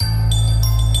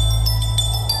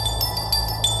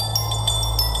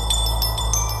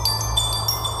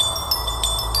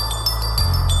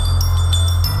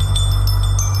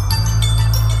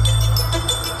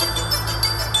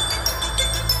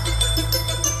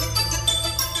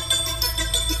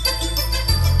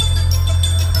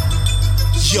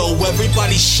Yo,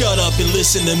 everybody shut up and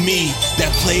listen to me.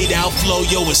 That played out flow,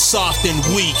 yo, is soft and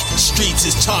weak. Streets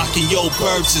is talking, yo,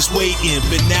 birds is waiting.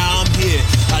 But now I'm here,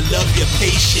 I love your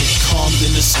patience. Calm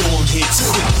then the storm hits,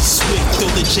 quick, swift.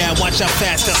 Throw the jab, watch how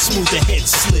fast, how smooth the head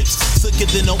slips. Slicker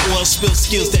than the oil spill,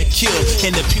 skills that kill.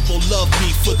 And the people love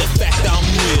me for the fact I'm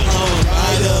real.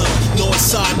 Right up,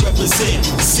 Northside represent.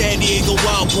 San Diego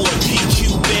Wild Boy,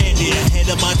 PQ Bandit. Ahead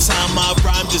of my time, my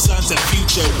rhyme designs a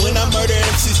future. When I murder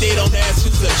MCs, they don't ask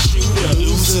who's a shooter.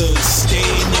 Losers, stay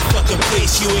in the fucking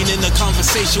place. You ain't in the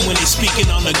conversation when they speaking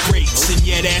on the greats. And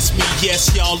yet ask me, yes,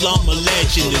 y'all, I'm a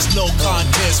legend. There's no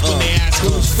contest when they ask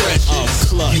who's freshest.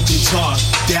 You can talk,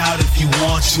 doubt if you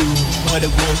want to, but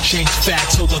it won't change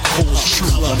facts or the cold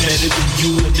truth. I'm better than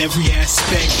you in every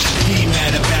aspect. Be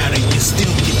mad about it, you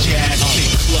still get your ass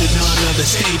kicked. The none other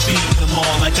stay beating them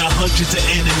all. I got hundreds of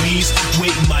enemies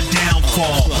waiting my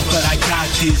downfall. But I got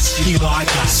this, you know I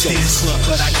got this.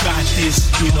 But I got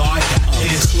this, you know I got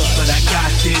this. But I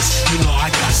got this, you know I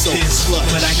got this.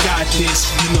 But I got this,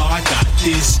 you know I got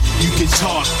this. You can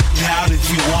talk doubt if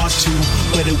you want to,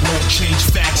 but it won't change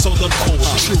facts or the cold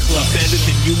truth. I'm better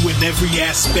than you in every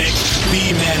aspect.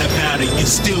 Be mad about it, you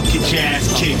still get your ass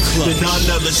kicked. The none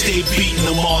other stay beating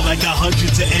them all. I got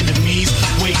hundreds of enemies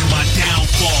waiting my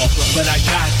downfall. But I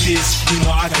got this, you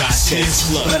know I got this.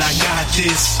 But I got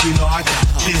this, you know I got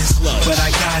this. But I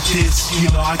got this, you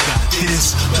know I got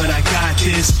this. But I got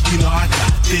this, you know I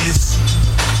got this.